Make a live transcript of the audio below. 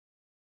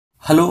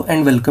Hello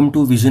and welcome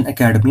to Vision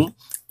Academy.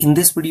 In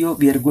this video,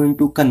 we are going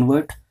to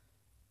convert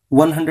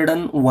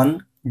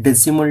 101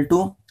 decimal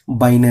to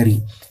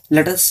binary.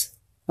 Let us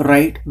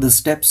write the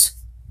steps.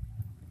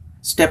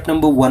 Step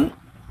number 1,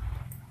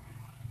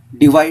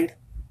 divide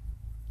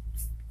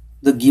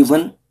the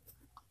given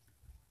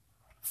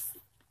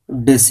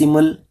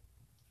decimal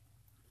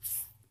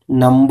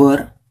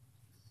number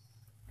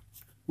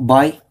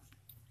by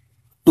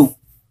 2.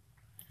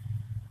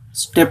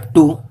 Step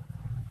 2,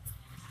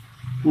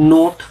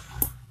 note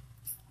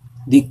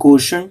the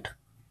quotient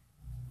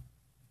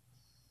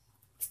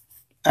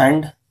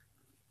and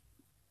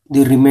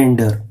the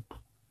remainder.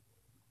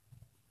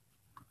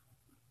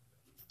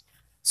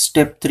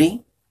 Step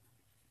 3,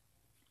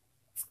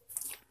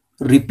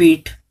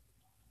 repeat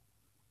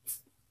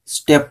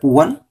step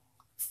 1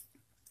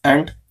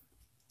 and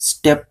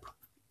step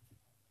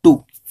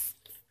 2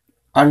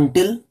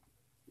 until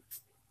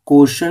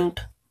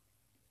quotient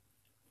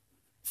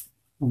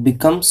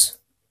becomes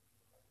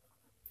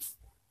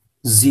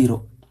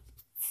 0.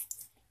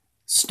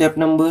 Step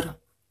number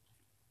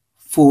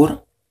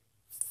 4,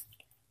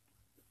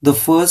 the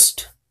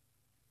first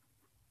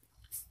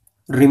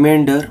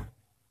remainder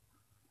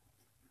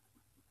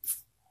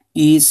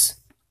is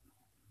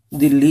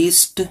the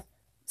least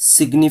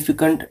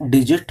significant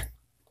digit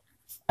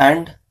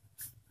and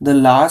the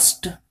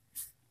last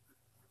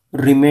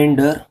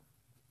remainder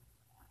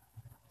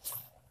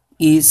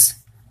is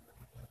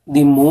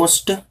the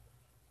most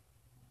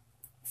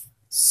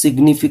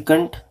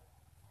significant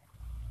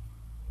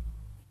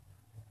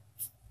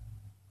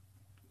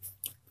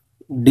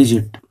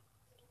digit.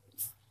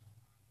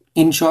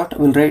 In short,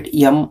 we'll write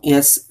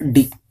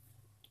MSD.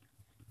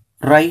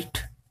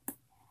 Write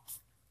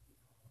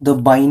the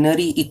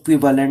binary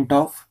equivalent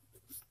of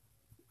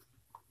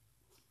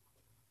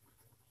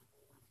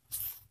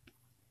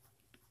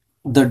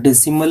the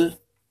decimal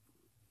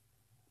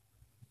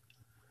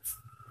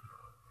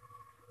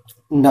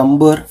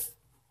number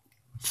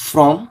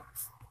from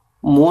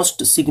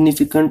most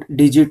significant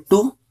digit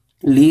to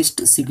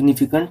least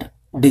significant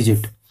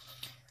digit.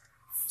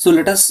 So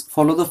let us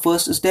follow the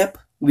first step.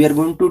 We are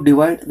going to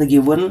divide the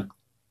given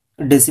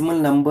decimal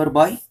number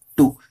by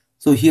 2.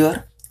 So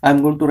here I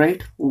am going to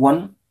write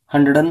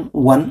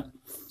 101.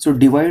 So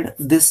divide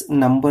this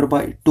number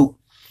by 2.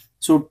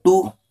 So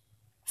 2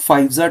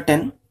 5s are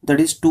 10, that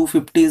is 2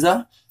 50s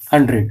are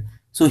 100.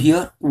 So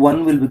here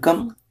 1 will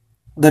become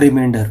the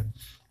remainder.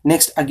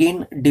 Next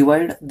again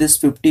divide this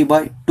 50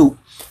 by 2.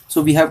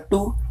 So we have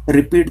to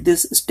repeat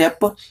this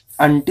step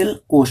until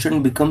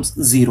quotient becomes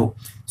 0.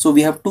 So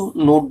we have to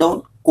note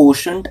down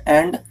quotient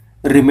and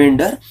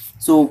remainder.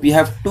 So we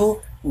have to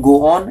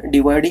go on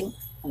dividing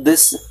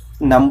this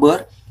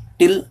number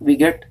till we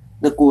get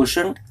the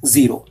quotient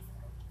 0.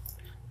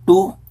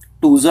 2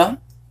 2s are,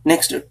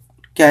 next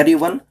carry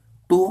 1,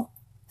 2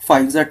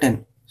 5s are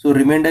 10. So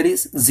remainder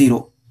is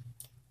 0.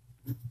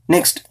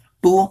 Next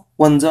 2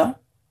 1s are,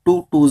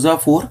 2 2s are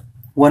 4,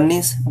 1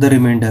 is the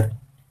remainder.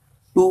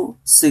 2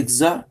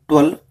 6s are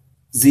 12,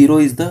 0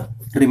 is the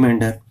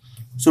remainder.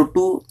 So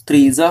 2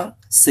 3s are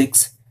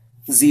 6,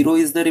 0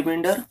 is the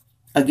remainder.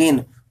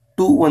 Again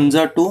 2 1s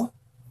are 2,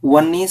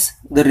 1 is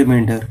the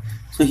remainder.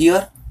 So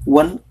here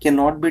 1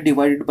 cannot be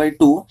divided by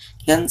 2,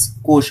 hence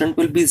quotient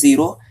will be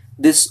 0.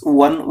 This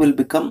 1 will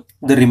become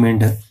the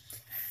remainder.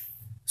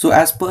 So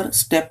as per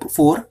step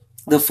 4,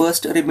 the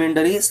first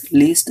remainder is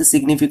least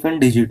significant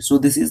digit. So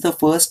this is the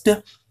first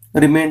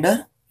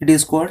remainder. It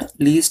is called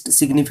least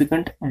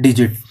significant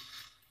digit.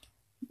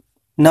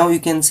 Now you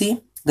can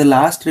see the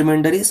last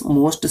remainder is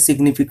most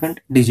significant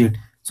digit.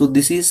 So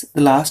this is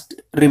the last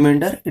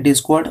remainder. It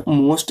is called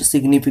most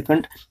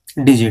significant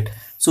digit.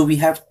 So we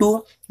have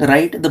to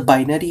write the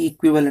binary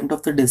equivalent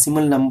of the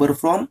decimal number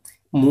from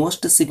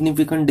most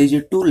significant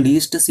digit to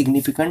least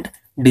significant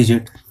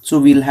digit. So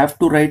we'll have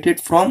to write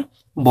it from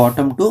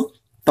bottom to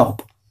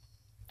top.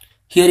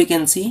 Here you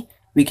can see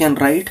we can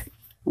write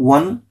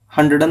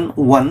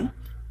 101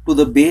 to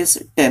the base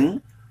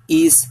 10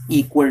 is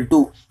equal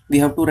to, we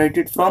have to write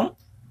it from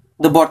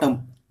the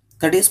bottom,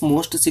 that is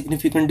most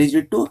significant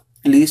digit to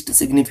least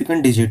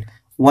significant digit.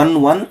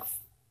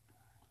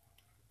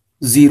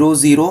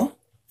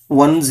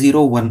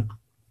 1100101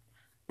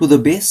 to the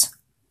base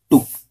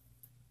 2.